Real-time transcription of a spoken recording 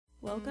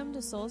Welcome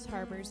to Souls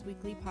Harbor's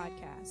weekly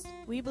podcast.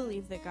 We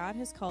believe that God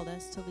has called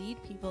us to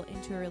lead people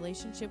into a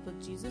relationship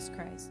with Jesus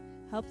Christ,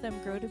 help them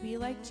grow to be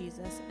like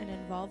Jesus, and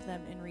involve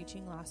them in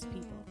reaching lost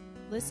people.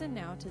 Listen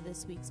now to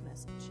this week's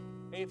message.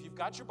 Hey, if you've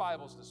got your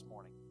Bibles this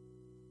morning,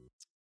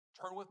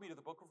 turn with me to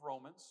the book of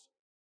Romans,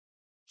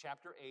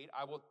 chapter 8.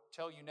 I will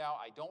tell you now,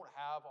 I don't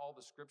have all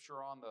the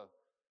scripture on the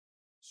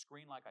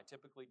screen like I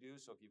typically do,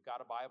 so if you've got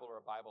a Bible or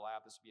a Bible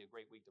app, this would be a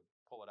great week to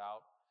pull it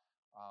out.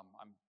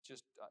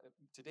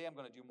 Today I'm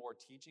going to do more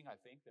teaching, I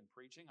think, than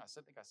preaching. I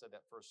think I said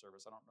that first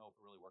service. I don't know if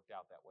it really worked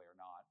out that way or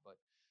not, but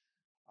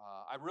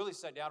I really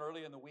sat down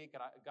early in the week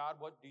and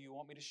God, what do you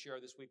want me to share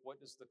this week? What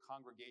does the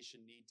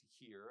congregation need to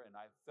hear? And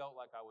I felt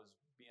like I was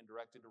being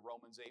directed to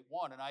Romans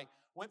 8:1. And I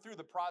went through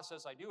the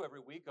process I do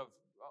every week of,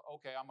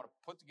 okay, I'm going to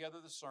put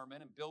together the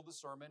sermon and build the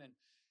sermon. And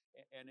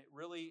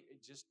it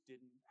just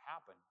didn't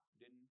happen.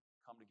 Didn't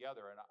come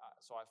together. And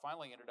so I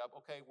finally ended up,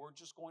 okay, we're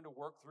just going to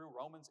work through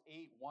Romans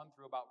 8:1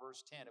 through about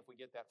verse 10, if we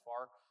get that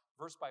far,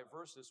 verse by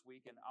verse this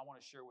week. And I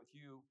want to share with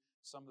you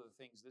some of the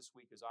things this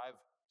week as I've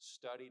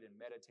studied and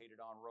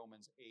meditated on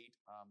Romans 8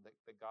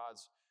 that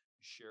God's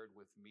shared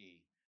with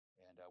me.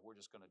 And we're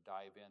just going to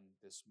dive in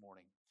this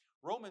morning.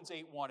 Romans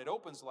 8:1, it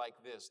opens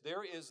like this: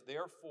 there is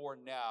therefore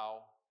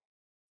now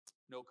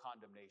no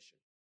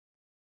condemnation.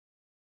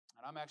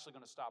 And I'm actually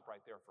going to stop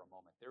right there for a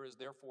moment. There is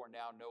therefore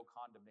now no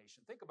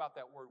condemnation. Think about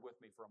that word with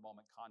me for a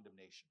moment,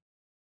 condemnation.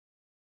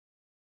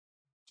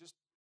 Just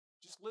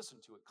listen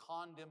to it,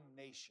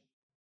 condemnation.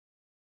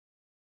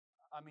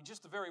 I mean,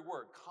 just the very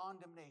word,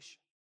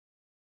 condemnation.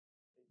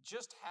 It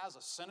just has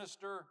a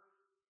sinister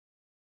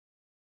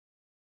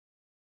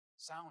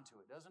sound to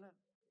it, doesn't it?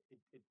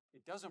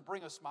 It doesn't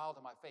bring a smile to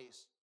my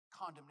face,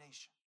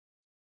 condemnation.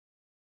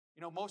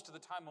 You know, most of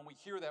the time when we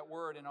hear that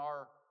word in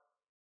our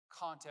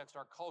context,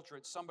 our culture,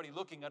 it's somebody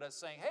looking at us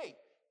saying, hey,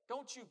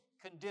 don't you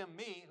condemn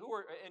me,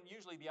 and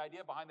usually the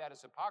idea behind that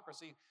is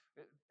hypocrisy.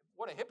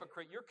 What a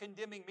hypocrite, you're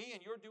condemning me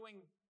and you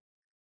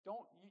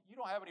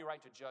don't have any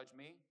right to judge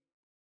me.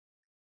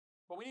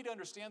 But we need to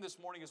understand this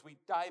morning as we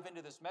dive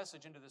into this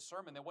message, into this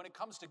sermon, that when it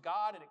comes to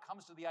God and it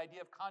comes to the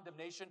idea of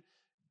condemnation,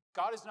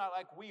 God is not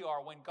like we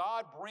are. When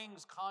God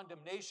brings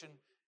condemnation,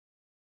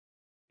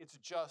 it's a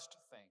just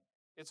thing.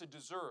 It's a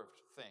deserved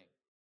thing.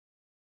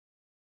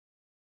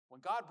 When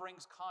God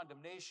brings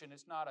condemnation,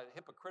 it's not a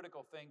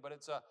hypocritical thing, but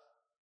it's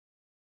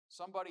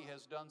somebody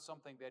has done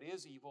something that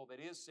is evil, that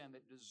is sin,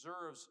 that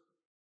deserves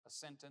a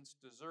sentence,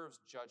 deserves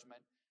judgment,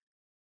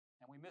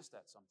 and we miss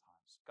that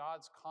sometimes.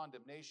 God's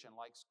condemnation,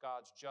 like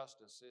God's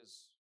justice,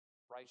 is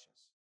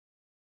righteous.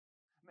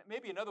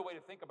 Maybe another way to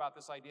think about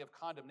this idea of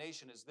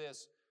condemnation is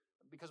this,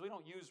 because we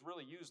don't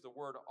really use the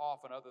word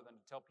often other than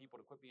to tell people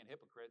to quit being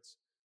hypocrites.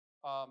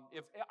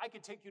 If I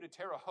could take you to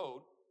Terre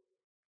Haute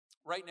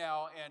right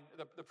now, and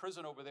the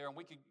prison over there, and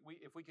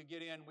if we could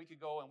get in, we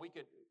could go and we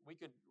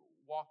could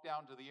walk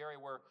down to the area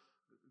where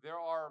there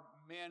are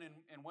men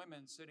and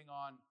women sitting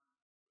on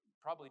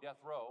probably death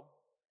row,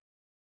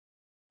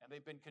 and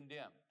they've been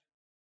condemned.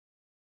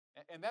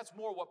 And that's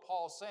more what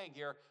Paul's saying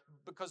here,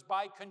 because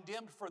by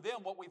condemned for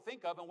them, what we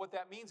think of and what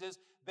that means is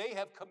they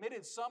have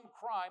committed some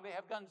crime, they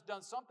have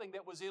done something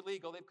that was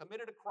illegal, they've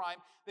committed a crime,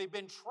 they've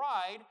been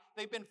tried,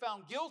 they've been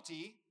found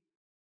guilty,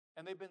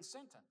 and they've been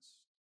sentenced.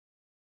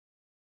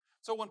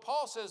 So when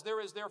Paul says there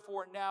is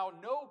therefore now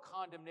no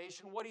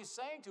condemnation, what he's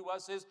saying to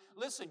us is,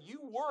 listen, you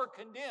were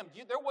condemned.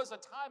 There was a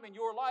time in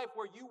your life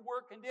where you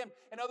were condemned.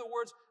 In other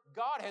words,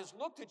 God has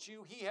looked at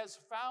you. He has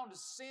found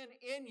sin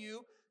in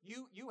you.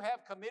 You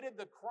have committed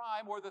the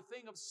crime or the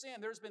thing of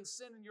sin. There's been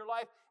sin in your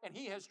life, and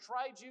He has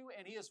tried you,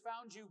 and He has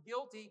found you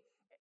guilty.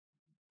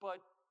 But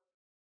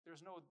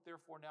there's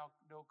therefore now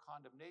no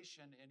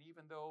condemnation. And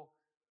even though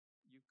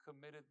you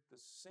committed the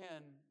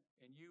sin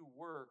and you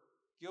were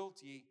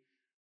guilty,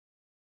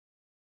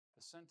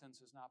 the sentence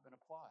has not been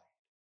applied.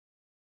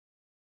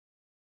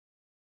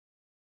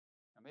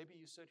 Now, maybe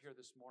you sit here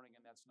this morning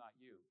and that's not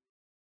you,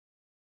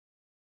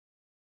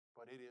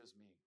 but it is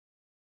me.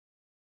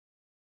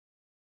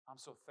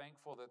 I'm so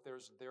thankful that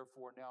there's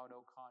therefore now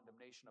no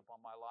condemnation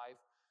upon my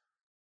life,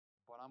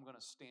 but I'm going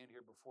to stand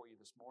here before you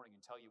this morning and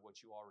tell you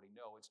what you already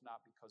know. It's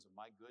not because of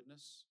my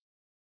goodness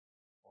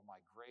or my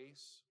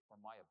grace or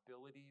my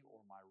ability or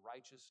my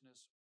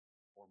righteousness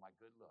or my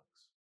good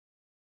looks.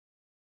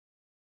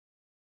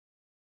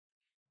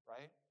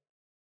 Right?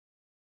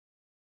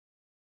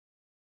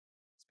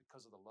 It's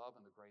because of the love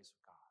and the grace of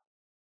God.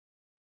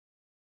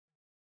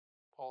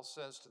 Paul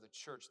says to the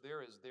church,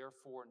 there is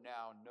therefore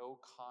now no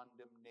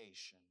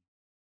condemnation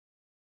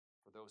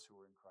for those who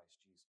are in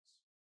Christ Jesus.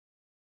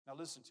 Now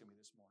listen to me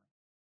this morning.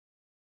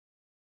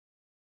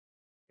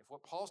 If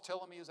what Paul's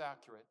telling me is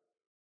accurate,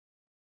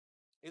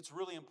 it's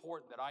really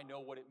important that I know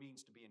what it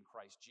means to be in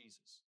Christ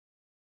Jesus.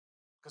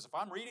 Because if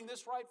I'm reading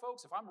this right,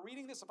 folks, if I'm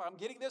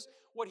getting this,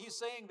 what he's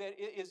saying that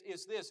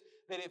is this,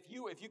 that if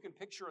you can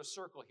picture a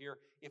circle here,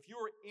 if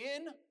you're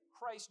in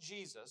Christ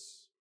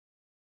Jesus,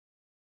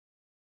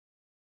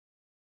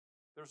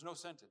 there's no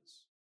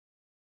sentence.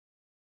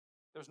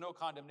 There's no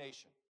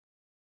condemnation.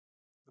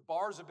 The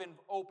bars have been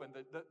opened.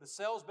 The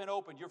cell's been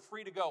opened. You're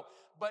free to go.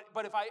 But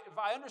if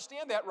I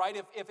understand that right,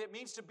 if it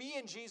means to be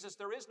in Jesus,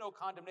 there is no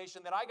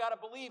condemnation, then I got to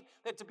believe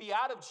that to be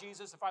out of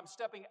Jesus, if I'm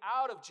stepping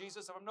out of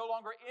Jesus, if I'm no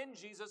longer in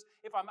Jesus,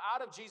 if I'm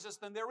out of Jesus,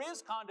 then there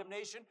is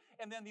condemnation.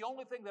 And then the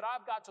only thing that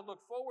I've got to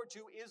look forward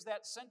to is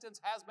that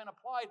sentence has been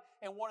applied.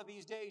 And one of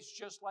these days,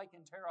 just like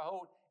in Terre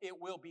Haute, it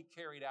will be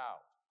carried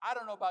out. I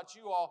don't know about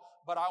you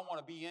all, but I want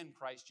to be in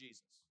Christ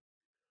Jesus.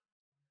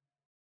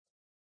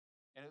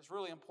 And it's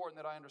really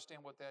important that I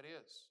understand what that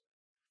is.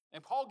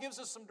 And Paul gives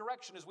us some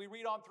direction as we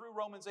read on through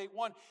Romans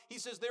 8:1. He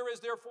says, there is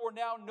therefore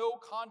now no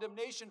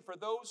condemnation for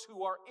those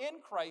who are in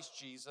Christ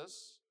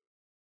Jesus,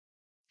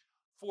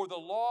 for the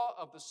law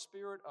of the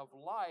Spirit of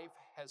life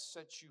has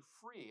set you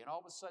free. And all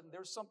of a sudden,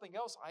 there's something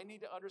else I need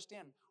to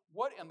understand.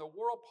 What in the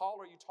world, Paul,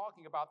 are you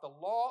talking about? The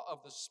law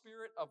of the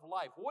Spirit of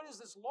life. What is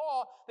this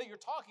law that you're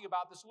talking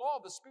about? This law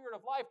of the Spirit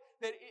of life,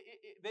 that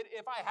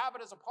if I have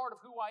it as a part of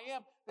who I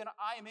am, then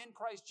I am in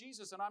Christ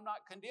Jesus and I'm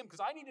not condemned.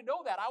 Because I need to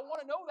know that. I want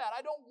to know that.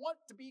 I don't want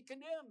to be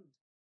condemned.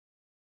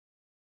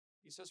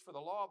 He says, for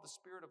the law of the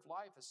Spirit of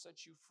life has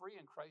set you free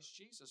in Christ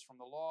Jesus from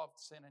the law of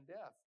sin and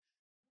death.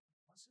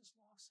 What's this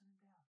law of sin and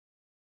death?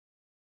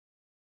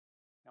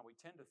 Now, we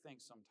tend to think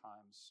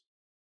sometimes,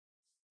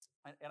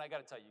 and I got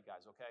to tell you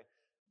guys, okay,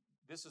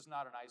 this is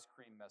not an ice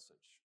cream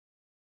message.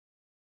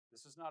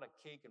 This is not a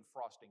cake and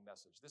frosting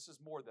message. This is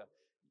more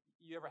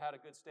you ever had a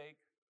good steak?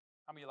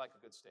 How many of you like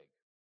a good steak?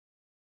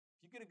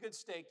 If you get a good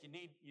steak, you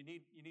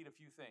need a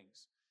few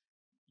things.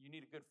 You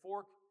need a good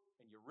fork,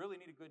 and you really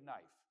need a good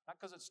knife. Not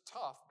because it's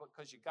tough, but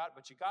because you got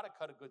to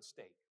cut a good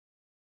steak.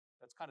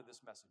 That's kind of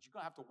this message. You're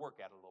going to have to work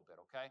at it a little bit,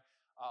 okay?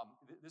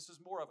 This is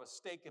more of a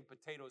steak and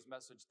potatoes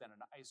message than an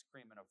ice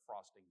cream and a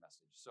frosting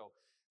message.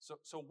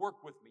 So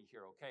work with me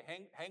here, okay?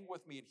 Hang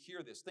with me and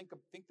hear this. Think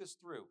this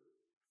through.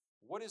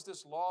 What is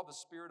this law of the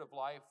Spirit of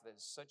life that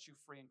has set you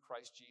free in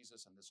Christ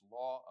Jesus and this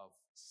law of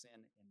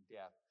sin and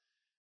death?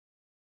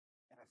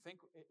 And I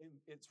think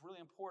it's really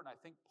important. I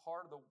think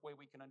part of the way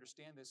we can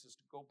understand this is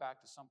to go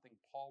back to something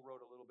Paul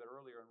wrote a little bit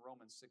earlier in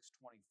Romans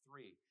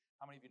 6:23.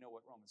 How many of you know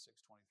what Romans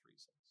 6:23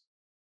 says?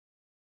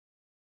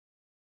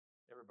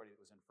 Everybody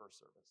that was in first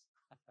service.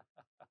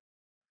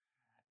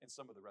 And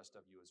some of the rest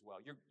of you as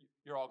well.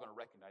 You're all going to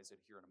recognize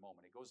it here in a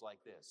moment. It goes like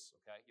this,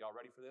 okay? Y'all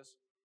ready for this?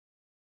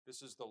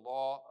 This is the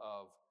law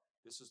of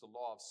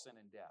sin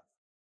and death.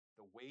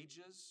 The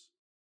wages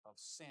of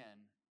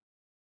sin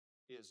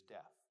is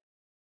death.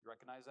 You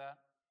recognize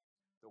that?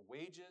 The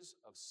wages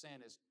of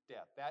sin is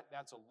death.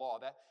 That's a law.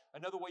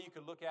 Another way you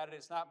could look at it,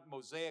 it's not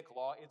Mosaic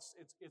law, it's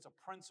a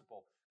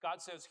principle.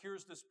 God says,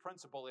 here's this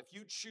principle. If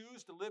you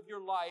choose to live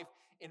your life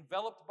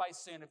enveloped by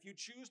sin, if you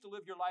choose to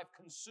live your life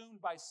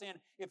consumed by sin,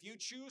 if you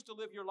choose to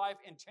live your life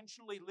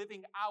intentionally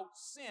living out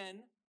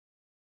sin,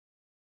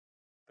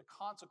 the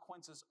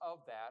consequences of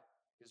that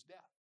is death.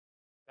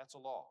 That's a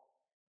law.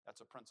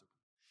 That's a principle.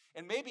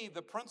 And maybe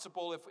the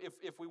principle,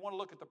 if we want to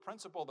look at the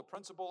principle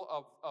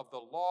of the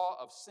law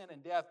of sin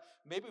and death,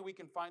 maybe we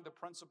can find the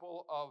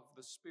principle of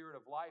the Spirit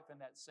of life in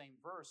that same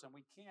verse. And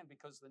we can,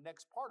 because the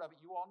next part of it,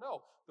 you all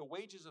know, the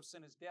wages of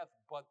sin is death,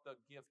 but the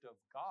gift of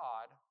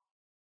God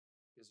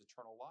is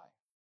eternal life.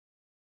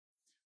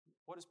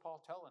 What is Paul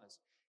telling us?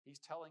 He's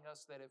telling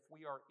us that if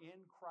we are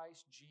in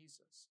Christ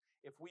Jesus,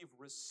 if we've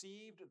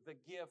received the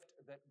gift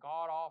that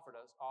God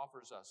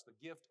offers us, the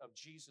gift of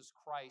Jesus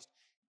Christ,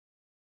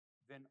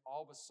 then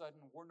all of a sudden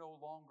we're no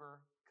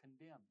longer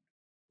condemned.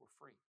 We're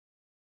free.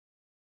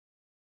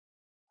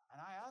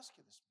 And I ask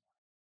you this morning,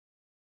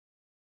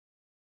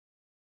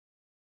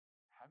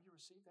 have you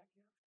received that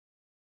gift?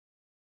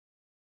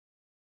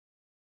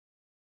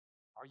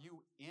 Are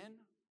you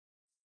in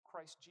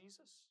Christ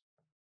Jesus?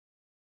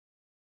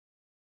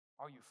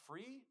 Are you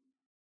free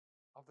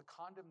of the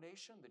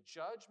condemnation, the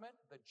judgment,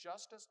 the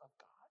justice of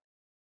God?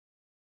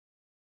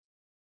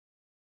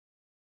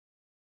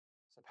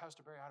 Said,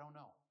 Pastor Barry, I don't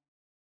know.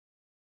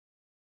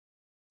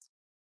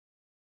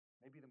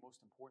 Maybe the most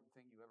important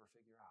thing you ever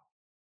figure out.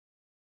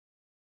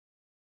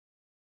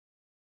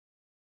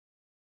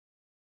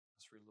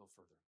 Let's read a little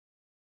further.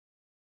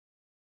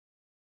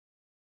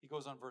 He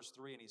goes on verse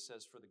 3 and he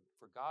says, For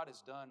God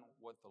has done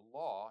what the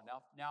law,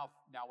 now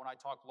when I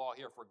talk law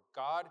here, for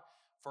God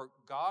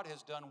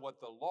has done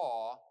what the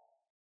law,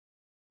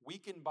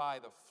 weakened by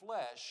the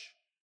flesh,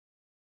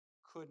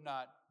 could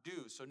not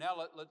do. So now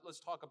let's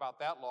talk about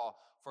that law.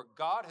 For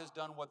God has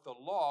done what the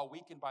law,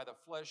 weakened by the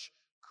flesh,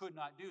 could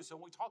not do. So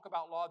when we talk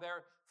about law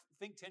there,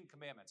 think 10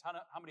 commandments. How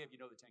many of you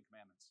know the 10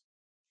 commandments?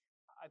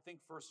 I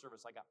think first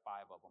service I got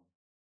 5 of them.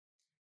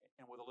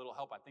 And with a little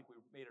help, I think we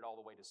made it all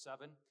the way to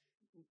 7.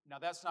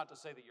 Now that's not to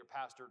say that your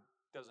pastor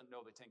doesn't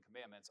know the 10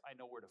 commandments. I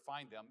know where to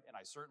find them, and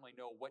I certainly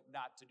know what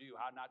not to do,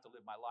 how not to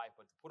live my life,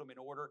 but to put them in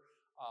order,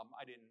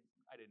 I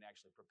didn't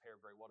actually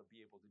prepare very well to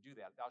be able to do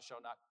that. Thou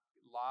shalt not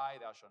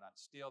lie, thou shalt not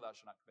steal, thou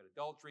shalt not commit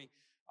adultery,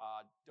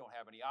 don't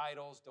have any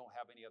idols, don't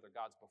have any other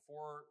gods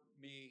before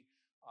me,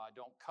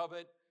 don't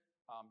covet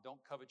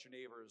your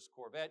neighbor's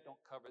Corvette,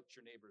 don't covet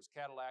your neighbor's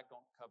Cadillac,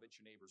 don't covet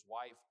your neighbor's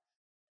wife.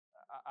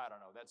 I don't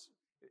know, that's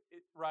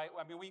right.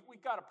 I mean, we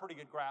got a pretty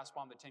good grasp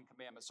on the Ten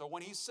Commandments. So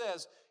when he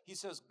says,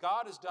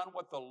 God has done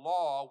what the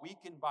law,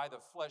 weakened by the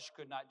flesh,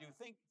 could not do.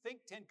 Think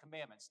Ten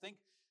Commandments. Think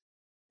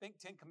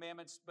Ten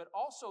Commandments, but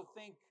also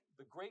think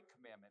the Great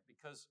Commandment,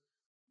 because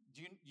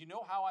do you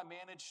know how I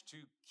managed to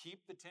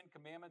keep the Ten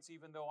Commandments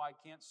even though I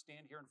can't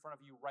stand here in front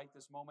of you right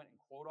this moment and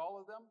quote all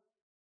of them?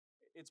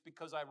 It's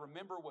because I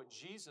remember what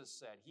Jesus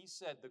said. He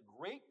said the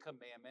great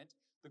commandment,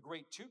 the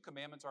great two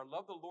commandments are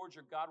love the Lord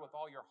your God with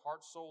all your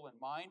heart, soul, and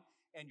mind,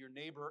 and your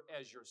neighbor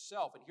as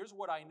yourself. And here's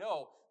what I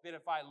know, that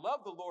if I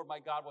love the Lord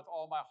my God with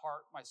all my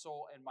heart, my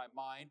soul, and my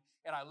mind,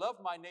 and I love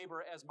my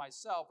neighbor as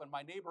myself, and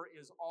my neighbor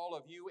is all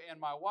of you and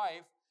my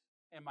wife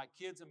and my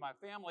kids and my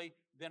family,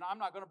 then I'm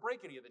not going to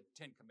break any of the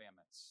Ten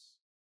Commandments.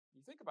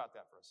 You think about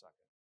that for a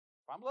second.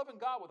 If I'm loving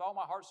God with all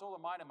my heart, soul,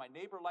 and mind, and my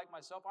neighbor like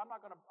myself, I'm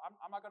not going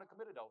to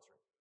commit adultery.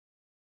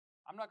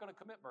 I'm not going to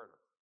commit murder.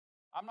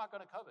 I'm not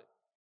going to covet.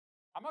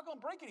 I'm not going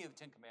to break any of the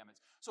Ten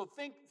Commandments. So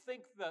think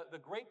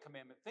the Great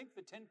Commandment. Think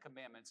the Ten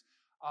Commandments.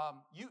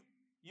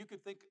 You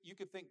could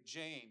think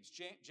James.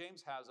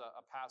 James has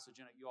a passage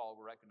in it you all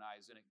will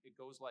recognize, and it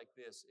goes like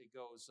this. It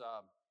goes,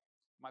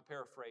 my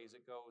paraphrase,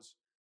 it goes,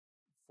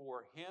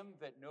 for him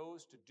that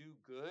knows to do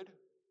good,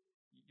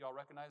 y'all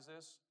recognize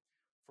this?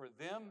 For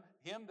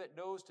him that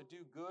knows to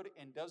do good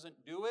and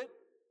doesn't do it,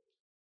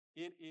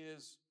 it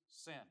is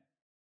sin.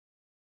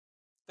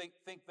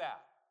 Think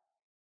that.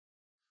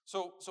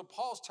 So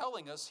Paul's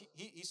telling us,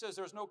 he says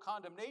there's no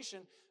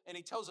condemnation, and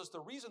he tells us the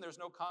reason there's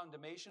no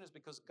condemnation is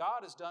because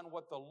God has done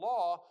what the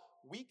law,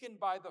 weakened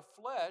by the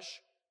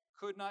flesh,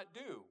 could not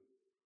do.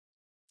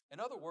 In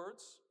other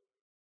words,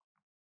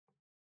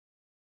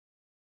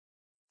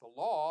 the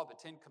law, the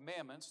Ten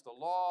Commandments, the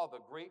law, the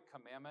great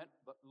commandment,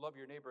 love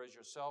your neighbor as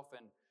yourself,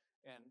 and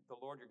the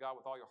Lord your God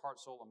with all your heart,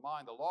 soul, and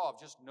mind, the law of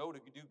just know to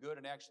do good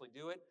and actually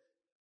do it,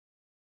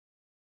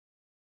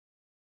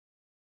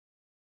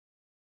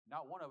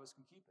 not one of us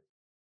can keep it.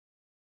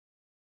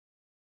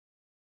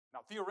 Now,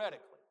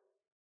 theoretically,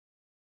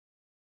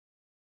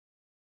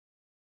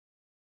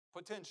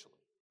 potentially,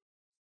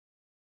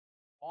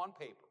 on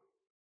paper,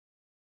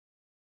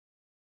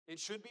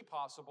 it should be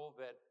possible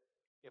that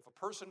if a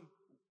person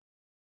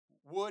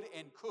would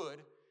and could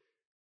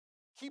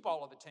keep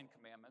all of the Ten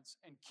Commandments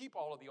and keep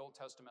all of the Old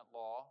Testament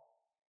law,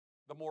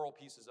 the moral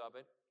pieces of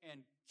it,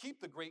 and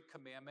keep the Great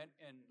Commandment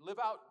and live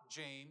out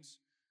James,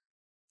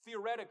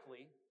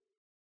 theoretically,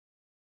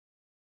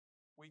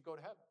 we'd go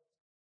to heaven.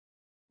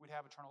 We'd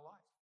have eternal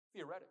life,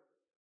 theoretically.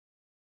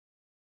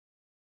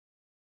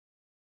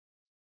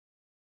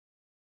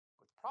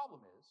 But the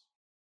problem is,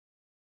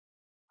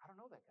 I don't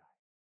know that guy.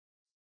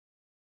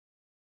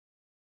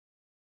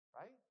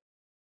 Right?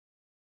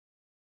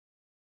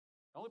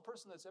 The only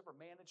person that's ever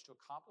managed to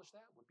accomplish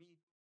that would be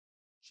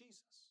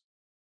Jesus.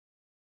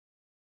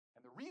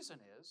 And the reason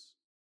is,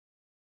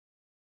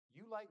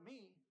 you like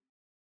me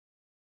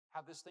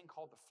have this thing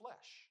called the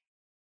flesh.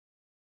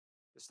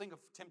 This thing of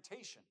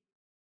temptation.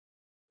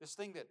 This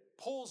thing that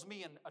pulls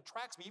me and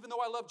attracts me. Even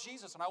though I love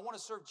Jesus and I want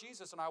to serve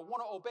Jesus and I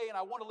want to obey and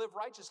I want to live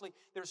righteously,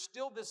 there's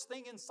still this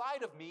thing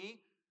inside of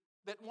me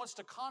that wants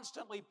to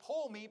constantly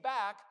pull me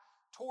back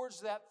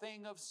towards that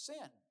thing of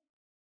sin.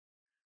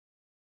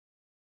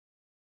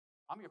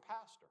 I'm your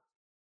pastor.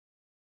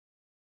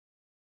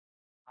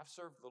 I've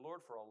served the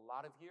Lord for a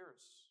lot of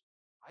years.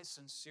 I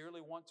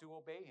sincerely want to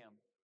obey him.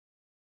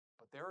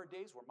 But there are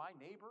days where my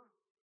neighbor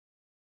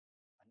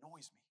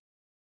annoys me.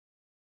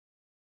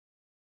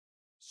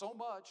 So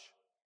much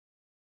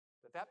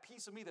that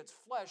piece of me that's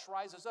flesh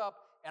rises up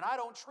and I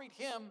don't treat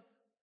him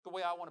the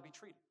way I want to be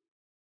treated.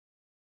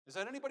 Is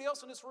that anybody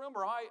else in this room,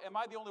 or am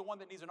I the only one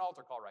that needs an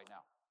altar call right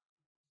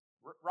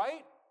now?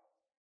 Right?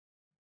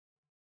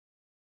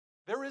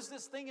 There is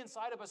this thing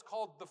inside of us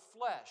called the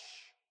flesh.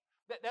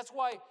 That's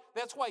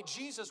why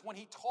Jesus, when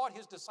he taught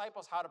his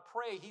disciples how to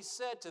pray, he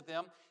said to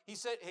them, he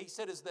said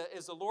as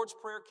the Lord's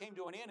Prayer came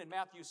to an end in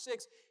Matthew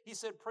 6, he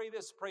said, pray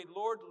this, pray,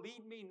 Lord,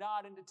 lead me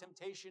not into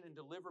temptation and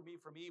deliver me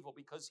from evil,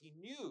 because he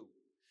knew.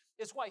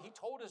 It's why he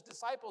told his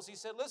disciples, he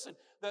said, listen,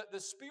 the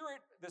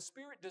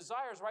spirit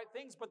desires right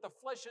things, but the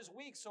flesh is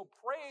weak, so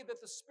pray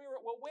that the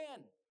Spirit will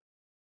win.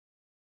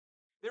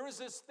 There is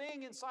this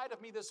thing inside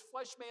of me, this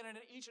flesh man in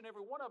each and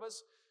every one of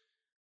us.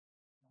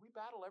 We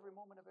battle every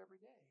moment of every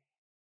day.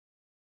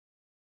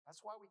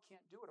 That's why we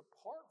can't do it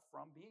apart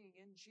from being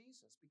in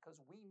Jesus,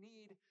 because we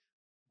need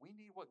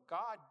what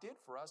God did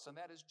for us, and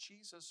that is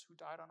Jesus who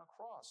died on a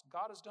cross.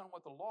 God has done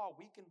what the law,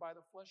 weakened by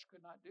the flesh,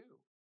 could not do.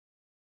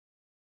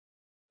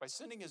 By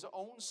sending his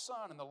own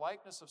Son in the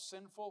likeness of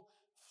sinful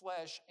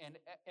flesh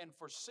and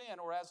for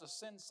sin, or as a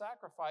sin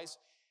sacrifice,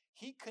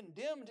 he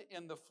condemned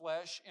in the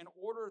flesh in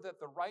order that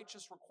the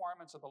righteous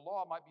requirements of the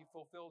law might be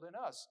fulfilled in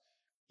us.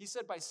 He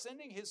said, by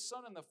sending his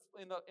Son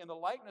in the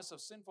likeness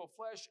of sinful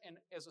flesh and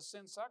as a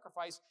sin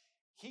sacrifice,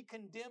 he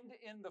condemned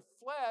in the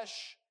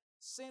flesh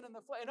sin in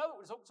the flesh. In other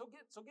words, so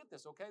get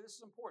this, okay? This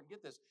is important.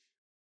 Get this.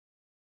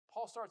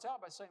 Paul starts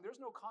out by saying, there's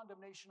no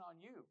condemnation on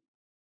you.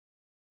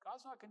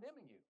 God's not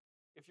condemning you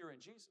if you're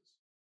in Jesus.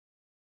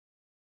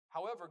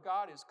 However,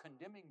 God is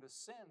condemning the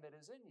sin that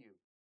is in you.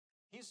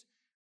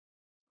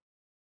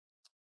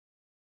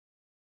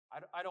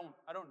 I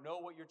don't know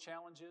what your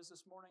challenge is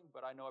this morning,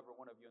 but I know every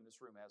one of you in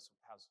this room has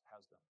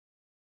them,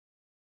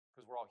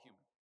 because we're all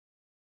human.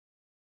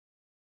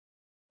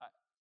 I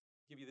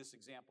give you this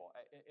example,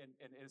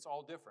 and it's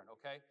all different,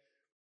 okay?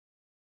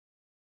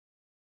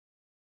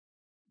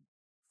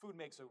 Food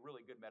makes a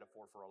really good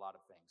metaphor for a lot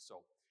of things.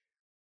 So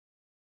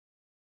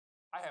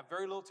I have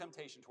very little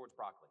temptation towards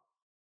broccoli.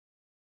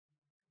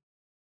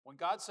 When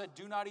God said,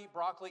 do not eat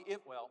broccoli,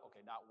 if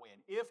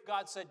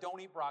God said, don't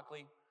eat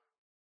broccoli,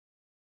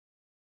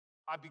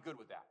 I'd be good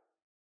with that.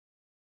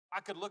 I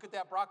could look at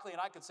that broccoli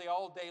and I could say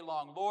all day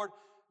long, Lord,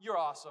 you're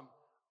awesome.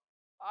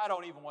 I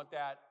don't even want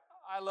that.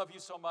 I love you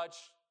so much.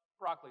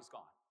 Broccoli's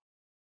gone.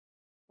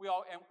 We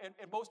all, and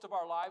most of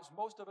our lives,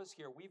 most of us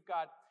here, we've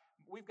got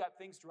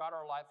things throughout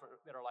our life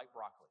that are like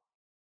broccoli.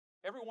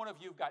 Every one of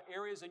you have got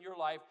areas in your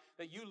life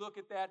that you look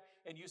at that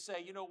and you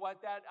say, you know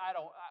what,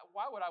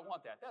 why would I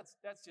want that?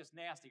 That's just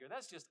nasty, or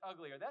that's just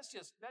ugly, or that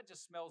just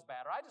smells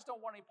bad, or I just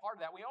don't want any part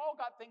of that. We all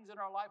got things in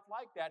our life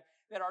like that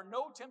are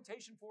no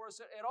temptation for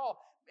us at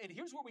all. And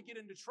here's where we get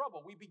into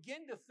trouble. We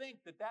begin to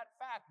think that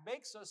fact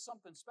makes us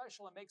something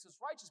special and makes us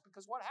righteous,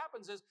 because what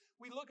happens is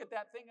we look at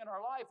that thing in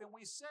our life and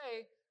we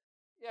say,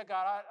 yeah,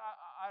 God,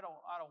 I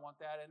don't want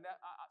that. And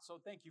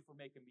so thank you for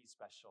making me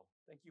special.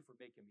 Thank you for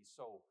making me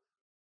so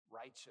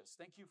righteous.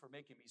 Thank you for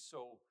making me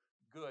so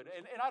good.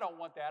 And I don't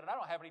want that, and I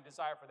don't have any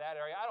desire for that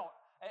area.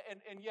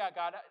 Yeah,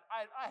 God,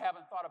 I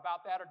haven't thought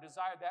about that or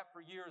desired that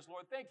for years,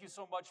 Lord. Thank you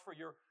so much for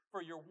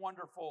your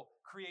wonderful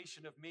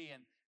creation of me,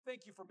 and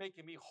thank you for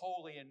making me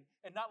holy and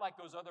not like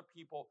those other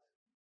people.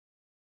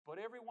 But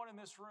everyone in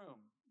this room,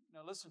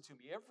 now listen to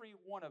me, every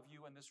one of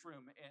you in this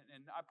room,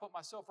 and I put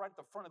myself right at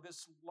the front of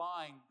this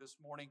line this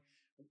morning,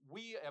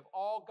 we have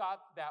all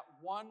got that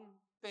one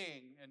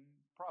thing, and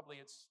probably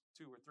it's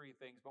 2 or 3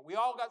 things, but we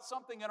all got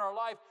something in our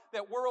life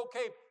that we're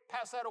okay,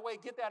 pass that away,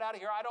 get that out of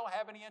here. I don't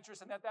have any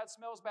interest in that. That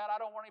smells bad. I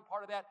don't want any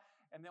part of that.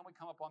 And then we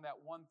come up on that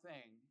one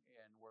thing,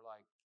 and we're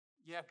like,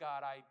 yeah,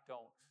 God, I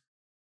don't.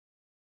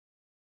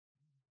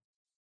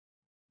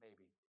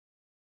 Maybe.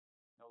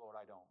 No, Lord,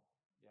 I don't.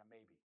 Yeah,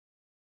 maybe.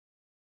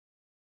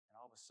 And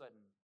all of a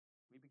sudden,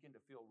 we begin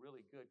to feel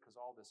really good because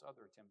all this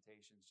other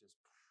temptation's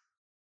just,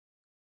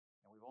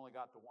 and we've only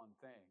got the one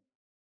thing.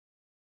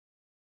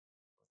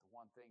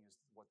 One thing is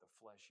what the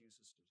flesh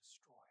uses to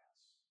destroy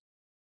us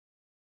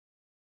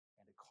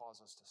and to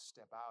cause us to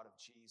step out of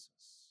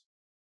Jesus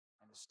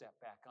and to step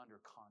back under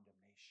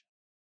condemnation.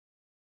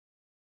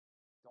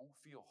 Don't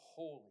feel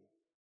holy.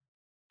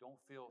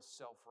 Don't feel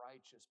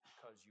self-righteous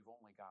because you've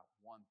only got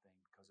one thing,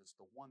 because it's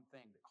the one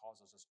thing that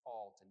causes us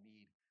all to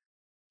need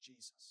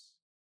Jesus.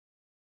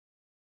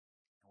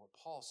 And what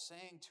Paul's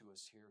saying to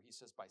us here, he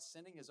says, by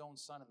sending his own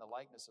son in the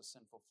likeness of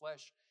sinful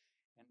flesh,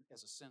 and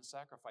as a sin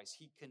sacrifice,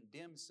 he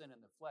condemned sin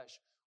in the flesh.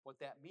 What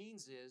that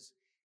means is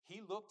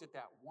he looked at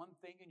that one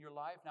thing in your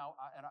life. Now,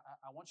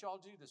 I want you all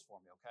to do this for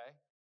me, okay?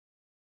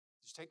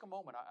 Just take a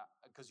moment,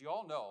 because you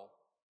all know.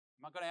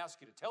 I'm not going to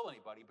ask you to tell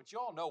anybody, but you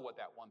all know what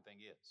that one thing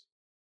is.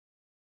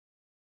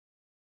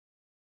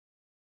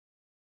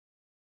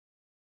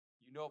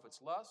 You know if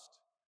it's lust.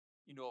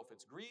 You know if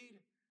it's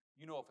greed.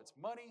 You know if it's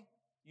money.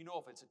 You know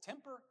if it's a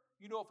temper.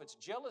 You know if it's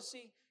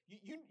jealousy.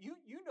 You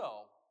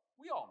know.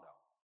 We all know.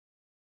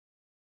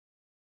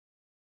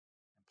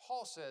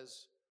 Paul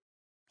says,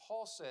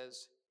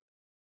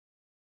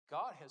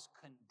 God has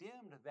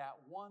condemned that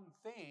one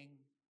thing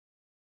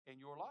in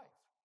your life.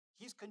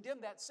 He's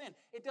condemned that sin.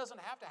 It doesn't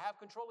have to have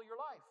control of your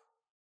life.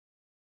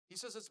 He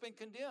says it's been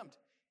condemned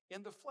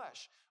in the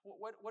flesh.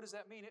 What does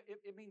that mean?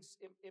 It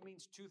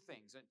means 2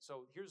 things. And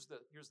so here's the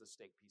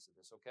stake piece of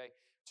this, okay?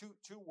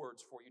 Two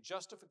words for you: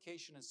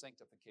 justification and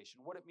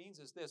sanctification. What it means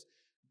is this: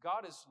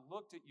 God has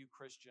looked at you,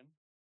 Christian,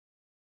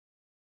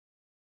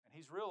 and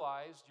he's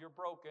realized you're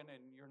broken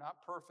and you're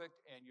not perfect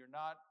and you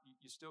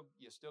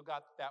still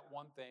got that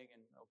one thing,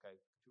 and okay,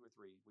 2 or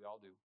 3, we all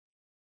do.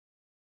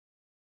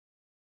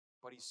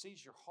 But he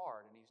sees your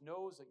heart, and he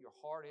knows that your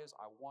heart is,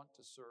 I want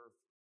to serve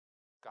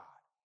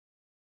God.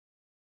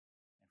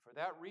 And for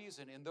that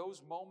reason, in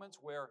those moments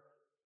where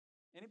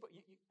anybody,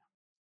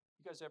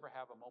 you guys ever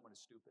have a moment of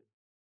stupid?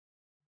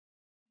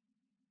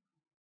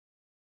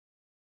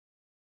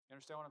 You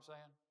understand what I'm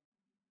saying?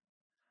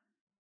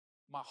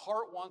 My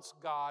heart wants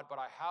God, but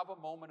I have a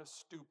moment of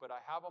stupid. I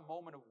have a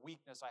moment of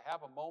weakness. I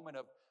have a moment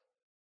of,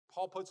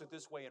 Paul puts it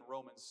this way in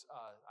Romans,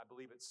 I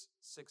believe it's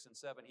 6 and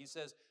 7. He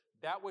says,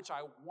 that which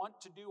I want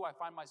to do, I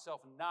find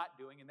myself not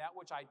doing, and that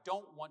which I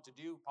don't want to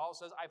do, Paul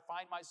says, I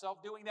find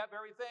myself doing that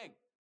very thing.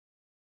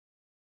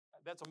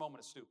 That's a moment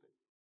of stupid.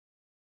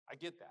 I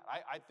get that.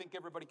 I think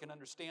everybody can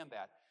understand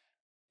that.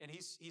 And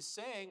he's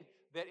saying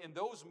that in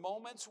those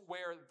moments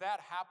where that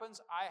happens,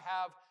 I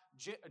have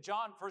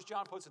First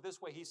John puts it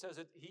this way. He says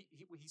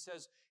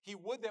he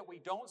would that we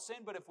don't sin,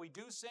 but if we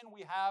do sin,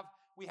 we have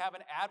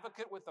an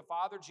advocate with the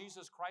Father,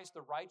 Jesus Christ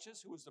the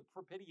righteous, who is the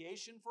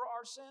propitiation for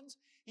our sins.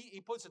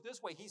 He puts it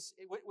this way,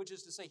 which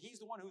is to say, he's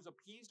the one who's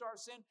appeased our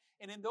sin.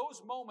 And in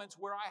those moments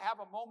where I have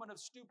a moment of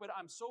stupid,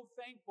 I'm so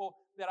thankful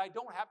that I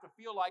don't have to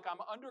feel like I'm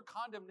under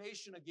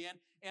condemnation again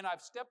and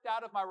I've stepped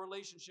out of my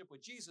relationship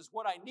with Jesus.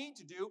 What I need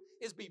to do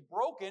is be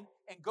broken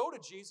and go to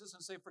Jesus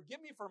and say,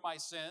 forgive me for my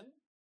sin.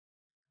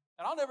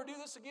 And I'll never do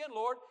this again,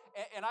 Lord.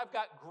 And I've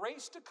got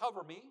grace to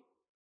cover me.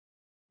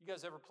 You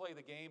guys ever play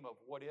the game of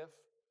what if?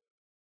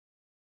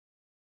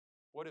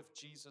 What if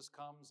Jesus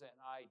comes and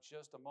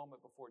just a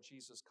moment before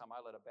Jesus comes,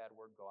 I let a bad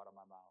word go out of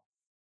my mouth?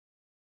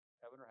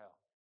 Heaven or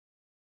hell?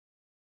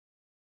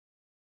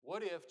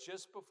 What if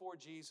just before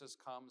Jesus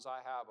comes, I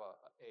have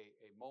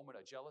a moment,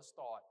 a jealous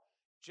thought,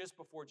 just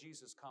before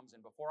Jesus comes, and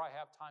before I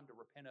have time to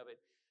repent of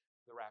it,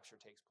 the rapture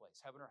takes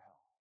place? Heaven or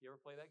hell? You ever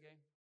play that game?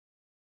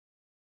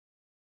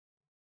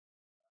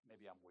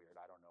 Maybe I'm weird,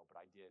 I don't know, but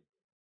I did.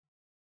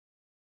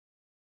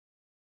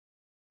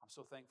 I'm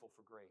so thankful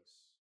for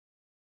grace.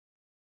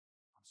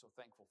 I'm so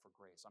thankful for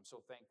grace. I'm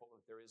so thankful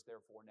that there is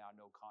therefore now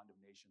no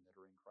condemnation that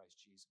are in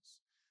Christ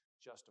Jesus,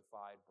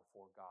 justified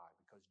before God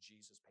because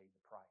Jesus paid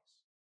the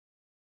price.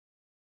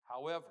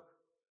 However,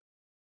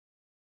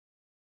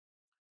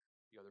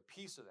 the other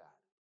piece of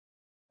that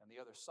and the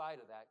other side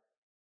of that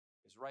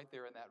is right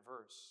there in that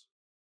verse.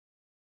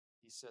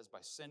 He says, by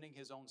sending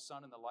his own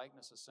Son in the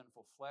likeness of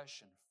sinful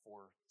flesh and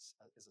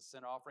as a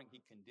sin offering,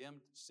 he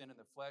condemned sin in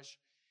the flesh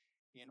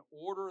in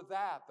order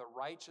that the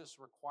righteous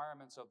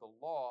requirements of the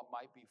law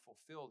might be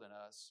fulfilled in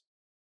us.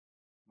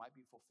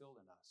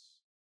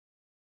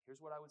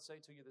 Here's what I would say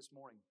to you this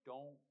morning.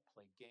 Don't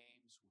play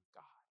games with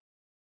God.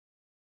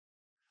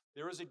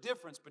 There is a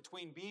difference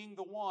between being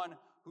the one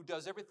who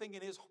does everything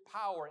in his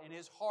power, and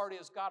his heart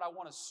is, God, I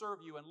want to serve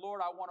you, and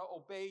Lord, I want to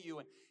obey you,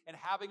 and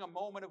having a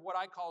moment of what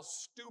I call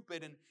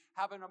stupid, and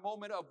having a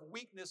moment of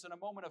weakness and a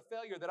moment of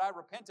failure that I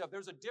repent of.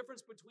 There's a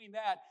difference between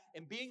that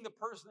and being the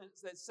person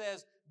that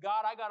says,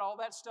 God, I got all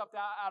that stuff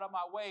out of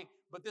my way,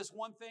 but this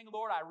one thing,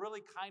 Lord, I really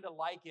kind of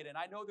like it, and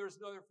I know there's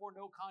therefore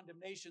no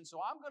condemnation,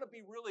 so I'm going to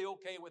be really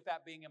okay with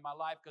that being in my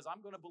life because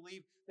I'm going to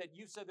believe that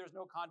you said there's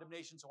no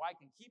condemnation, so I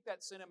can keep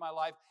that sin in my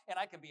life, and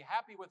I can be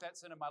happy with that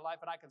sin in my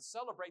life, and I can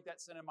celebrate that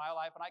sin in my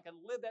life, and I can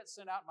live that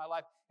sin out in my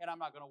life, and I'm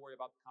not going to worry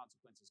about the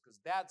consequences because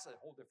that's a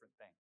whole different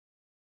thing.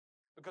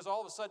 Because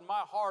all of a sudden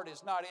my heart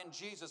is not in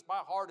Jesus,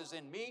 my heart is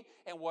in me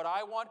and what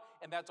I want,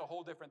 and that's a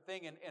whole different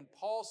thing. And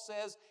Paul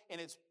says, and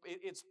it's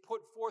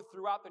put forth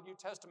throughout the New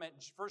Testament,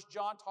 First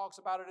John talks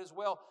about it as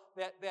well,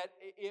 that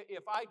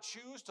if I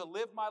choose to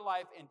live my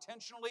life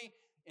intentionally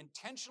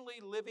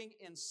living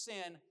in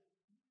sin,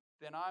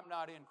 then I'm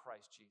not in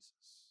Christ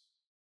Jesus.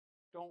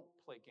 Don't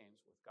play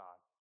games with God.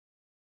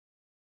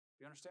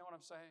 You understand what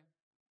I'm saying?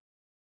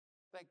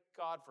 Thank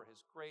God for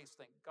his grace.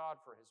 Thank God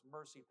for his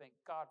mercy. Thank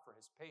God for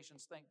his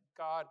patience. Thank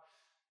God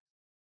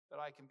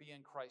that I can be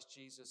in Christ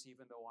Jesus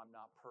even though I'm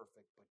not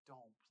perfect. But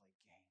don't play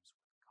games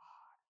with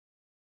God.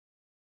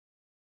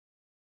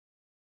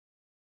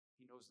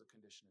 He knows the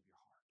condition of your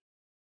heart.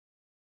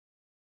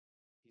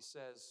 He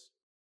says,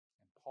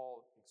 and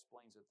Paul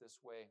explains it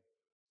this way,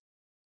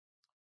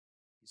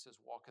 he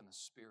says, walk in the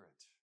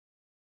Spirit.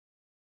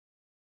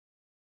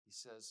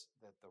 He says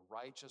that the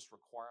righteous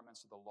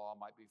requirements of the law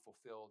might be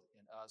fulfilled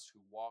in us who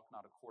walk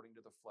not according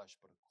to the flesh,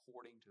 but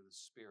according to the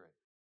Spirit.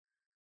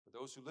 For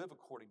those who live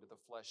according to the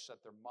flesh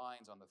set their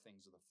minds on the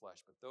things of the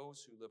flesh, but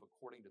those who live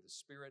according to the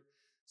Spirit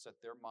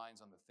set their minds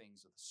on the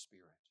things of the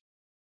Spirit.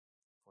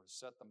 For to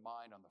set the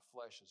mind on the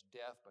flesh is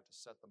death, but to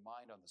set the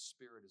mind on the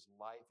Spirit is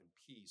life and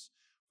peace.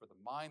 For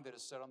the mind that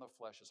is set on the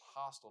flesh is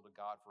hostile to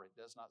God, for it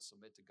does not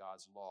submit to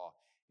God's law.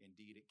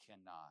 Indeed, it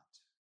cannot.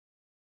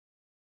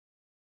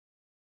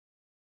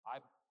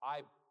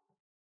 I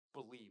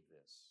believe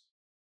this,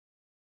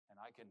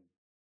 and I can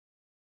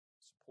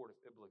support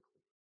it biblically.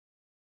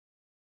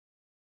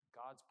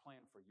 God's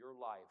plan for your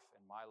life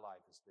and my life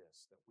is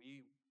this, that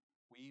we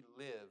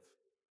live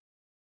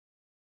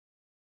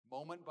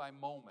moment by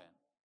moment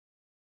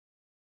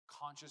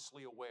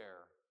consciously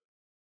aware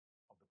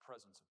of the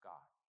presence of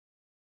God.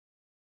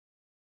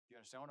 Do you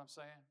understand what I'm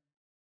saying?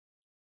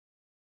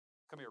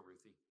 Come here,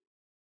 Ruthie.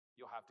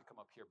 You'll have to come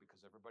up here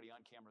because everybody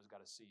on camera's got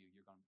to see you.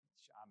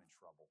 I'm in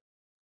trouble.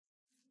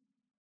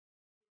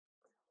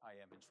 I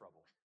am in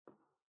trouble.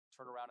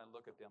 Turn around and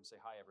look at them. Say,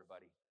 hi,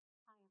 everybody.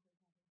 Hi,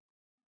 everybody.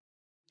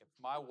 If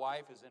my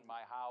wife is in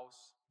my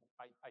house,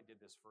 I did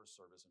this first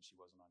service and she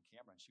wasn't on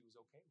camera and she was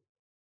okay with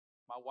it.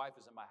 My wife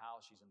is in my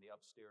house. She's in the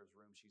upstairs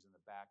room. She's in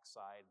the back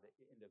side,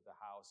 the end of the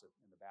house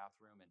in the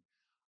bathroom. And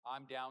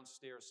I'm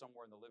downstairs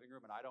somewhere in the living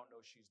room and I don't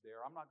know she's there.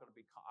 I'm not going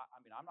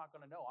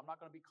to know. I'm not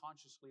going to be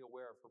consciously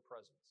aware of her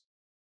presence.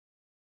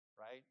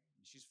 Right?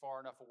 And she's far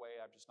enough away,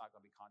 I'm just not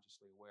going to be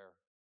consciously aware.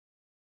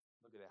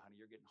 Look at that, honey.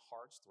 You're getting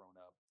hearts thrown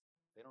up.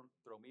 They don't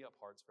throw me up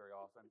hearts very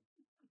often.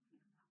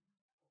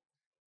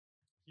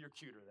 You're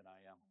cuter than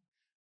I am.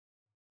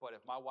 But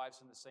if my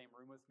wife's in the same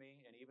room with me,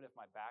 and even if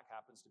my back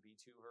happens to be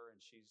to her and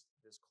she's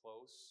this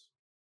close,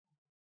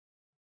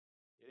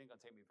 it ain't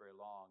going to take me very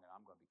long, and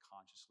I'm going to be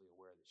consciously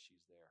aware that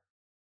she's there.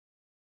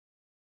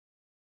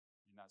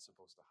 You're not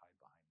supposed to hide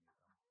behind me,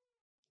 though.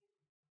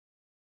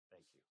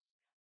 Thank you.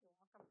 You're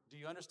welcome. Do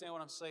you understand what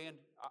I'm saying?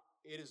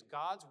 It is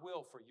God's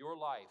will for your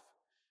life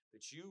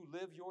that you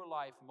live your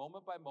life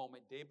moment by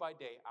moment, day by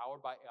day, hour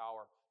by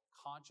hour,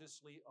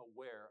 consciously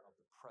aware of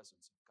the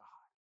presence of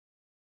God.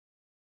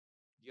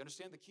 Do you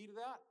understand the key to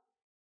that?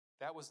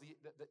 That was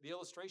the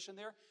illustration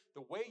there.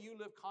 The way you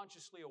live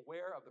consciously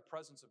aware of the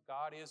presence of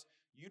God is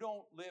you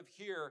don't live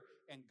here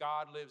and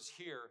God lives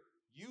here.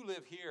 You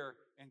live here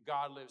and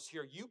God lives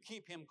here. You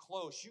keep him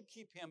close.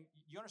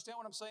 You understand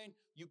what I'm saying?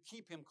 You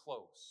keep him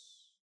close.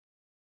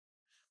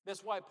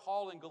 That's why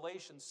Paul in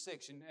Galatians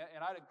 6, and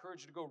I'd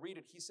encourage you to go read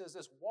it, he says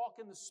this, walk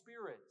in the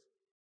Spirit,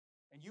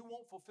 and you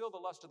won't fulfill the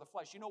lust of the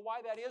flesh. You know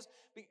why that is?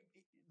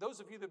 Those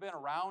of you that have been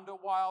around a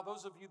while,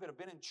 those of you that have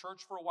been in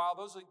church for a while,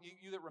 those of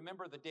you that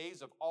remember the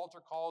days of altar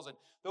calls, and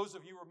those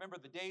of you remember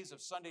the days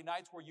of Sunday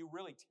nights where you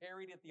really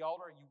tarried at the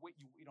altar, and you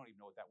don't even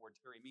know what that word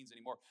tarry means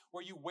anymore,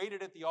 where you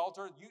waited at the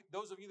altar,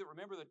 those of you that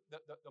remember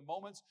the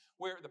moments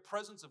where the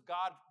presence of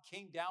God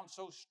came down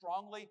so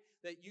strongly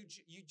that you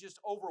just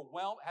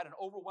had an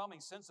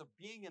overwhelming sense of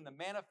being in the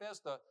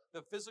manifest,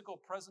 the physical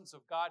presence of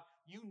God,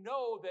 you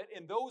know that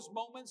in those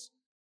moments,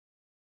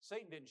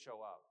 Satan didn't show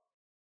up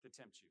to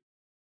tempt you.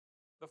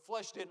 The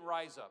flesh didn't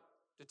rise up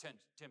to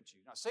tempt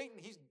you. Now, Satan,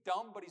 he's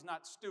dumb, but he's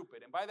not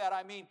stupid. And by that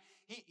I mean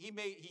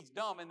he's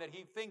dumb in that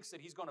he thinks that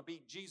he's going to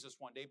beat Jesus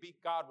one day, beat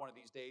God one of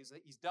these days.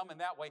 He's dumb in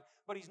that way,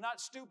 but he's not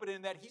stupid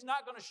in that he's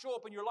not going to show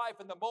up in your life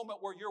in the moment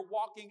where you're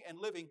walking and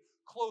living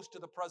close to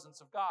the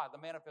presence of God,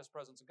 the manifest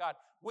presence of God.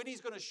 When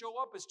he's going to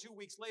show up is 2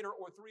 weeks later,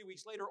 or 3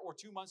 weeks later, or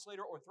 2 months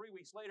later, or 3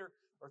 weeks later,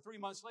 or 3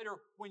 months later,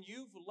 when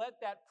you've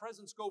let that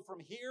presence go from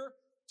here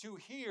to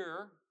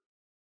here,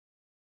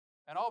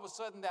 and all of a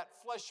sudden that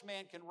flesh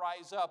man can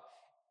rise up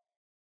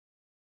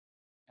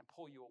and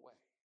pull you away.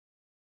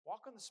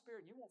 Walk in the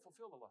Spirit and you won't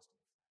fulfill the lust of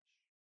the flesh.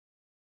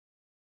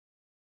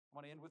 I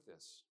want to end with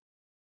this.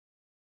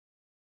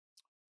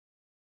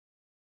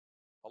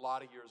 A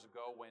lot of years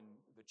ago when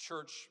the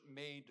church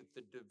made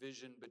the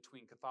division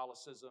between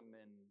Catholicism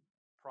and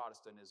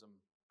Protestantism,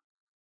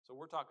 so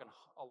we're talking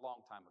a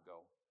long time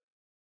ago,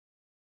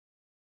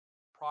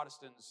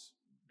 Protestants,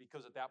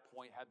 because at that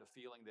point had the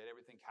feeling that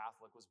everything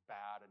Catholic was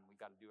bad and we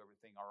got to do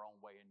everything our own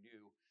way and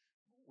new.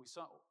 We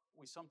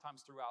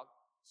sometimes threw out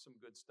some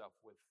good stuff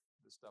with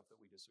the stuff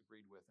that we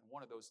disagreed with. And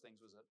one of those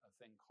things was a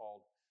thing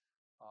called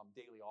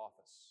daily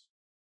office,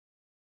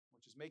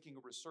 which is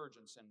making a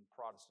resurgence in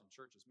Protestant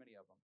churches, many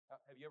of them.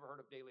 Have you ever heard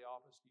of daily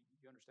office? Do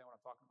you understand what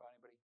I'm talking about,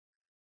 anybody?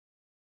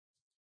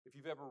 If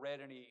you've ever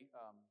read any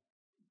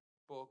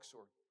books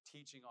or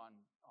teaching on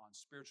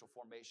spiritual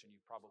formation,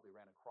 you probably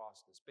ran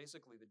across this.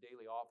 Basically, the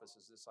daily office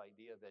is this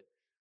idea that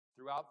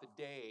throughout the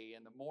day,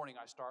 in the morning,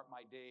 I start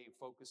my day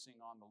focusing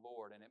on the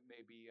Lord. And it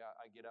may be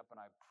I get up and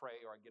I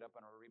pray, or I get up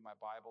and I read my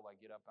Bible, I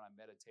get up and I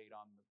meditate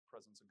on the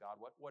presence of God,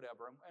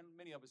 whatever. And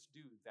many of us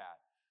do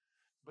that.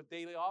 But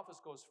daily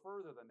office goes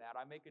further than that.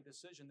 I make a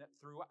decision that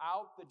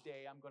throughout the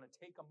day, I'm going to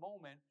take a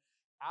moment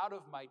out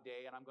of my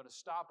day and I'm going to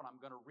stop and I'm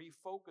going to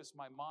refocus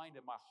my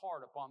mind and my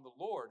heart upon the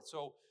Lord.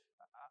 So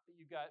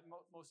you guys,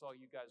 most all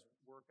you guys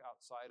work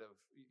outside of,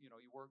 you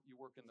work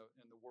in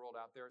the world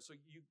out there. So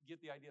you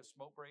get the idea of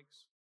smoke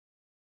breaks.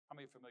 How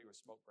many are familiar with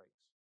smoke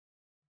breaks?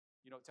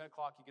 10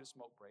 o'clock you get a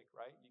smoke break,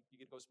 right? You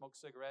get to go smoke a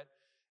cigarette.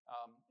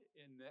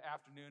 In the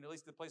afternoon, at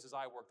least the places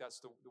I work, that's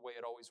the way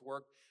it always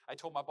worked. I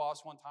told my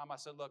boss one time, I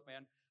said, look,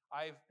 man,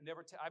 I've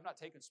not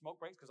taken smoke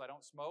breaks because I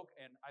don't smoke,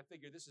 and I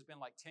figure this has been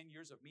like 10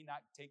 years of me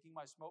not taking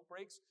my smoke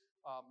breaks.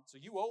 So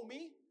you owe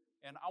me,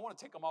 and I want to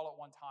take them all at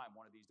one time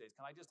one of these days.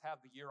 Can I just have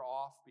the year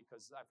off?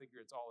 Because I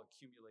figure it's all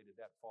accumulated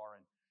that far,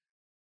 and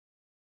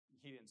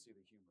he didn't see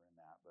the humor in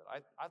that, but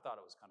I thought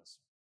it was kind of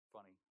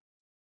funny.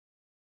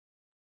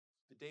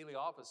 The daily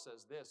office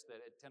says this,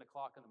 that at 10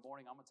 o'clock in the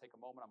morning, I'm going to take a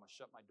moment, I'm going to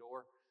shut my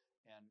door,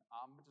 and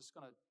I'm just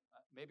going to,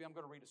 maybe I'm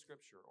going to read a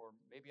scripture, or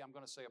maybe I'm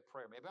going to say a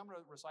prayer, maybe I'm going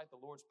to recite the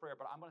Lord's Prayer,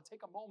 but I'm going to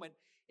take a moment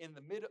in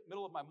the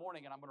middle of my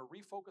morning, and I'm going to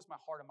refocus my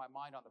heart and my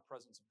mind on the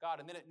presence of God.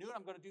 And then at noon,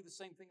 I'm going to do the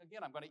same thing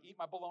again. I'm going to eat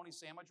my bologna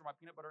sandwich, or my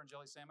peanut butter and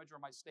jelly sandwich, or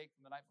my steak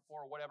from the night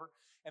before, or whatever,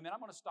 and then I'm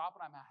going to stop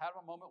and I'm going to have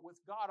a moment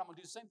with God. I'm going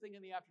to do the same thing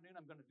in the afternoon.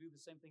 I'm going to do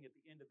the same thing at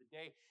the end of the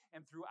day.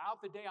 And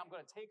throughout the day, I'm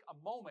going to take a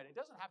moment. It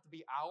doesn't have to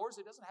be hours.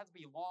 It doesn't have to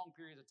be long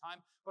periods of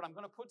time, but I'm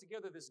going to put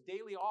together this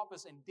daily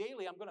office, and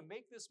daily I'm going to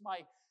make this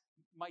my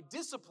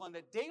discipline,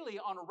 that daily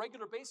on a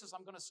regular basis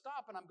I'm going to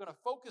stop and I'm going to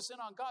focus in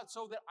on God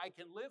so that I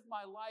can live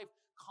my life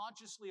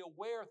consciously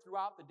aware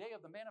throughout the day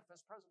of the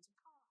manifest presence of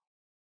God.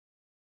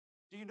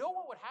 Do you know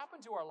what would happen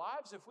to our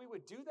lives if we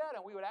would do that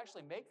and we would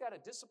actually make that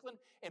a discipline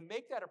and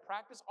make that a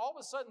practice? All of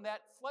a sudden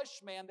that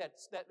flesh man, that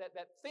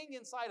thing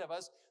inside of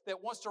us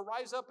that wants to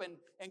rise up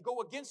and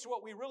go against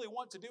what we really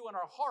want to do in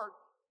our heart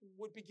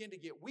would begin to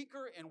get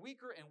weaker and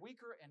weaker and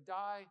weaker and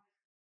die.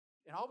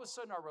 And all of a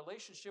sudden our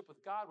relationship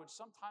with God, which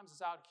sometimes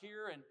is out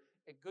here, and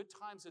At good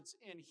times, it's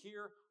in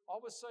here. All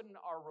of a sudden,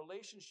 our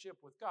relationship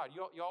with God,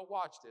 y'all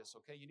watch this,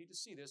 okay? You need to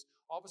see this.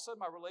 All of a sudden,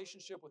 my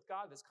relationship with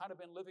God that's kind of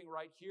been living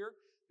right here,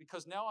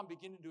 because now I'm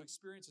beginning to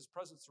experience His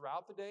presence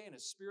throughout the day and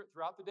His Spirit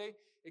throughout the day.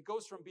 It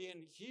goes from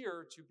being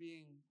here to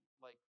being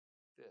like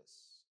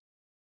this.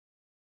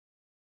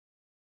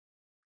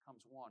 It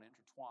becomes one,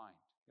 intertwined.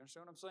 You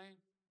understand what I'm saying?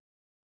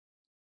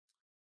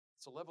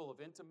 It's a level of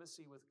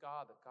intimacy with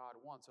God that God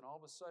wants. And all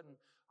of a sudden,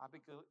 I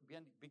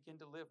begin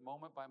to live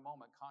moment by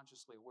moment,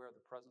 consciously aware of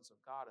the presence of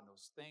God, and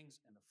those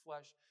things in the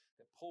flesh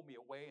that pull me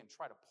away and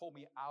try to pull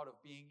me out of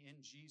being in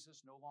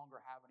Jesus no longer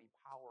have any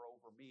power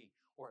over me,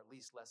 or at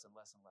least less and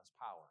less and less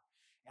power.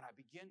 And I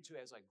begin to,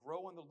 as I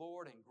grow in the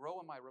Lord and grow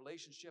in my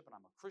relationship, and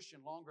I'm a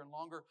Christian longer and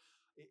longer,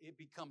 it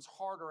becomes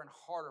harder and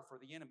harder for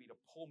the enemy to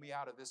pull me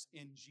out of this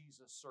in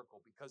Jesus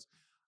circle, because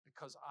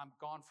I'm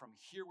gone from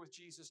here with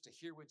Jesus to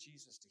here with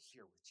Jesus to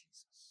here with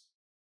Jesus.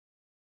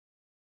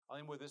 I'll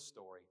end with this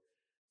story.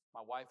 My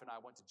wife and I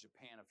went to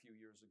Japan a few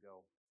years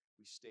ago.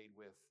 We stayed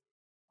with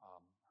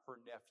her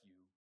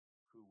nephew,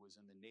 who was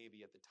in the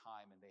Navy at the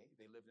time, and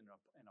they lived in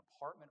an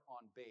apartment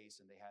on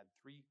base, and they had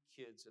 3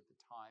 kids at the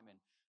time, and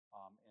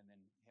then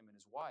him and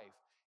his wife,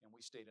 and we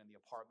stayed in the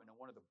apartment, and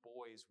one of the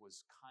boys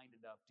was kind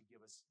enough to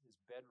give us his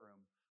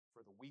bedroom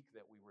for the week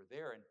that we were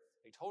there. And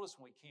they told us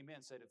when we came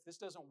in, said, if this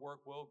doesn't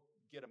work, we'll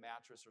get a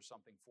mattress or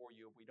something for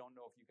you. We don't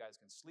know if you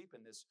guys can sleep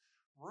in this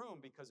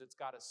room because it's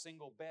got a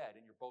single bed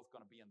and you're both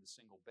going to be in the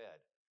single bed.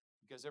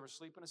 You guys ever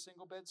sleep in a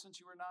single bed since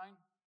you were 9?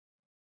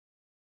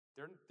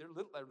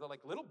 They're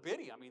like little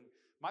bitty. I mean,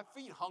 my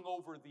feet hung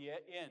over the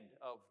end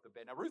of the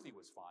bed. Now Ruthie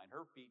was fine.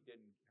 Her feet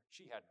didn't.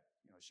 She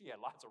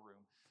had lots of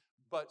room.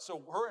 But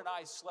so her and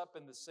I slept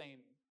in the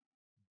same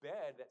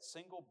bed, that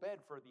single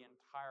bed, for the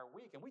entire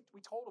week. And we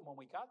told them when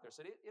we got there,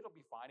 said it'll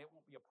be fine. It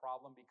won't be a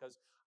problem because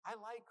I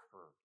like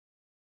her.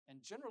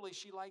 And generally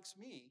she likes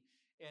me.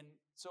 And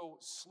so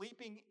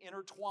sleeping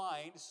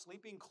intertwined,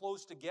 sleeping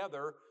close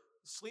together,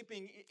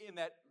 sleeping in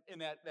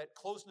that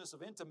closeness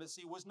of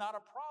intimacy was not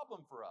a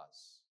problem for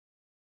us.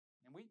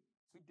 And we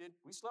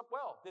slept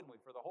well, didn't we,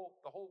 for the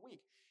whole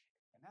week.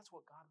 And that's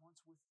what God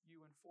wants with you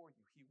and for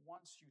you. He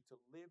wants you to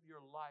live your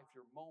life,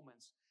 your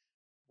moments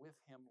with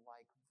Him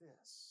like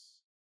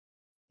this.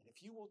 And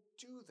if you will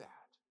do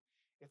that,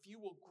 if you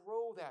will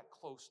grow that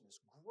closeness,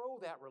 grow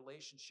that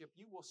relationship,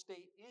 you will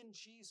stay in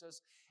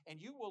Jesus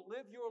and you will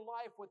live your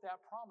life with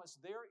that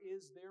promise. There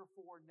is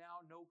therefore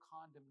now no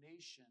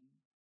condemnation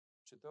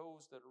to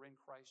those that are in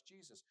Christ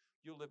Jesus.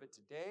 You'll live it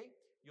today,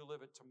 you'll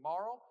live it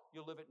tomorrow,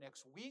 you'll live it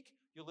next week,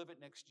 you'll live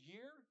it next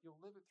year, you'll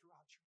live it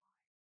throughout your life.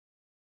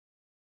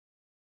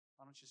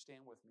 Why don't you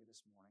stand with me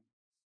this morning?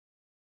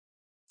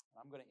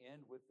 I'm going to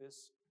end with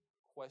this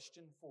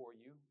question for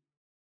you,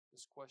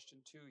 this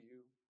question to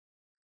you.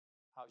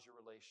 How's your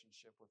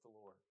relationship with the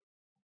Lord?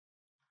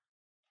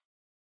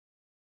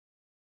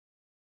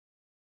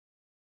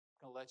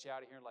 I'm going to let you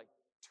out of here in like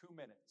 2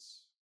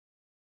 minutes.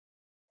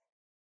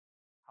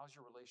 How's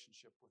your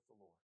relationship with the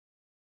Lord?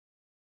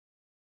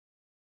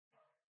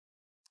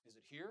 Is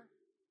it here?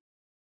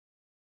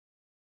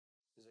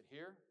 Is it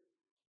here?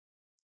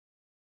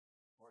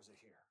 Or is it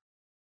here?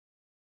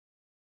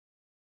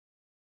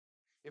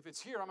 If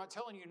it's here, I'm not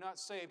telling you you're not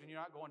saved and you're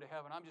not going to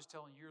heaven. I'm just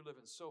telling you you're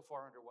living so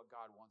far under what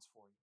God wants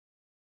for you.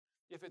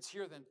 If it's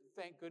here, then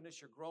thank goodness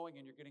you're growing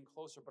and you're getting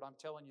closer. But I'm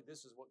telling you,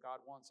 this is what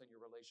God wants in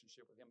your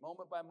relationship with Him.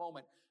 Moment by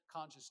moment,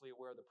 consciously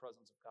aware of the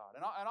presence of God.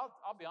 And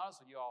I'll be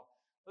honest with you all.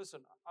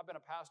 Listen, I've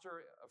been a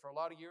pastor for a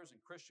lot of years and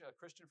a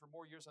Christian for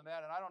more years than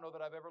that. And I don't know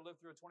that I've ever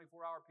lived through a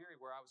 24-hour period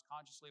where I was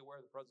consciously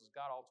aware of the presence of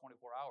God all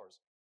 24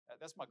 hours.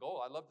 That's my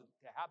goal. I'd love to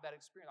have that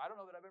experience. I don't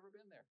know that I've ever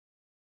been there.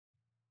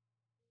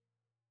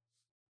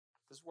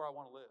 This is where I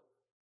want to live.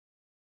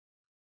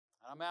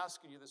 And I'm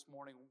asking you this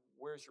morning,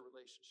 where's your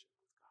relationship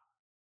with God?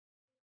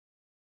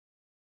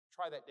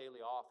 Try that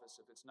daily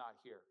office if it's not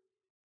here.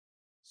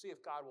 See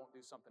if God won't do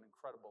something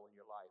incredible in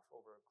your life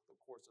over the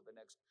course of the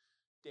next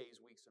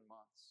days, weeks, and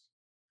months.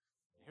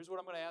 And here's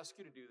what I'm going to ask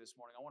you to do this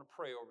morning. I want to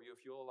pray over you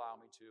if you'll allow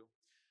me to.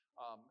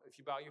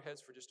 If you bow your heads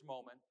for just a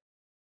moment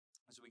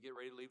as we get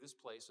ready to leave this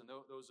place, and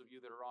those of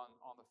you that are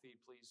on the feed,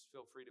 please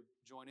feel free to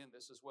join in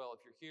this as well.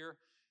 If you're here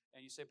and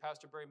you say,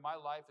 Pastor Barry, my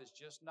life is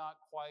just not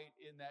quite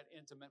in that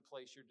intimate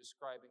place you're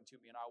describing to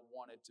me, and I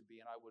want it to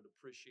be, and I would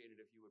appreciate it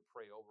if you would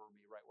pray over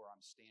me right where I'm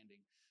standing.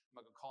 I'm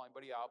not going to call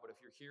anybody out, but if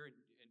you're here and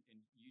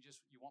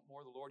you want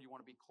more of the Lord, you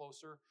want to be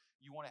closer,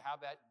 you want to have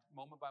that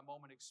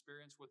moment-by-moment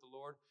experience with the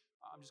Lord,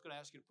 I'm just going to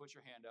ask you to put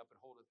your hand up and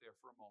hold it there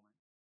for a moment.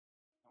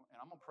 And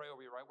I'm going to pray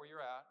over you right where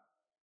you're at.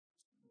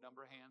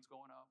 Number of hands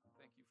going up.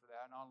 Thank you for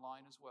that. And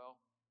online as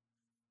well.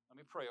 Let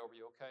me pray over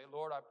you, okay?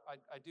 Lord,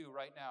 I do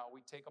right now.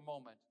 We take a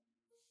moment.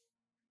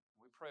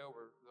 We pray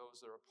over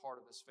those that are part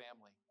of this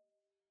family.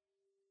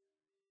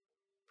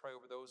 Pray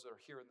over those that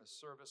are here in the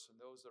service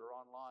and those that are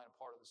online, a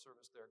part of the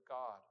service there.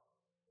 God,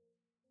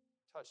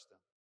 touch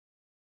them.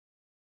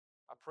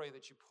 I pray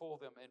that you pull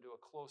them into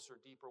a closer,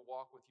 deeper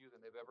walk with you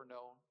than they've ever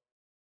known.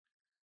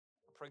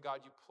 I pray,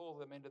 God, you pull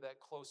them into that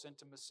close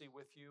intimacy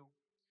with you.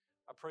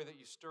 I pray that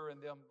you stir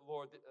in them,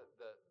 Lord, the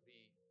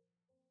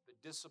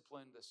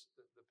discipline, the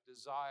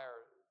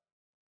desire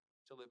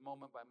to live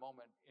moment by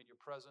moment in your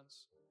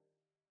presence.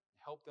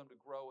 Help them to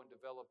grow and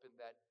develop in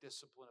that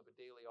discipline of a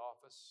daily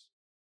office.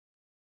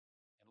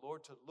 And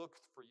Lord, to look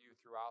for you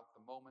throughout the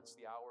moments,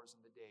 the hours,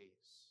 and the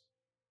days.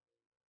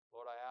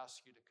 Lord, I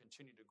ask you to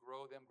continue to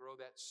grow them, grow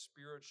that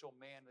spiritual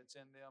man that's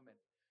in them. And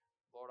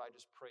Lord, I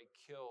just pray,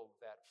 kill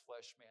that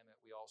flesh man that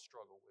we all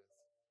struggle with.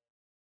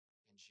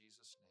 In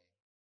Jesus' name,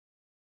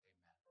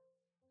 amen.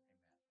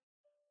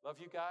 Amen. Love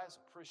you guys.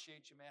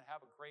 Appreciate you, man.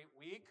 Have a great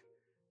week.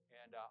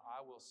 And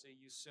I will see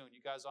you soon.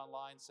 You guys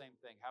online, same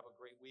thing. Have a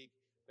great week.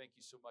 Thank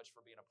you so much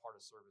for being a part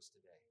of service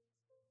today.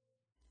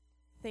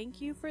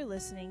 Thank you for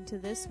listening to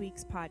this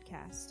week's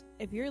podcast.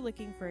 If you're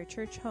looking for a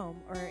church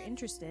home or are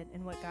interested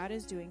in what God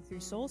is doing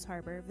through Souls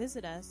Harbor,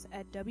 visit us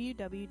at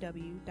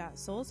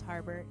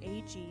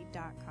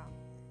www.soulsharborag.com.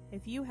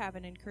 If you have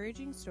an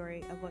encouraging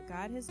story of what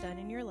God has done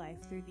in your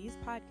life through these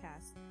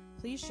podcasts,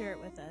 please share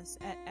it with us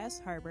at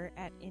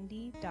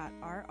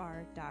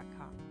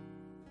sharbor@indy.rr.com.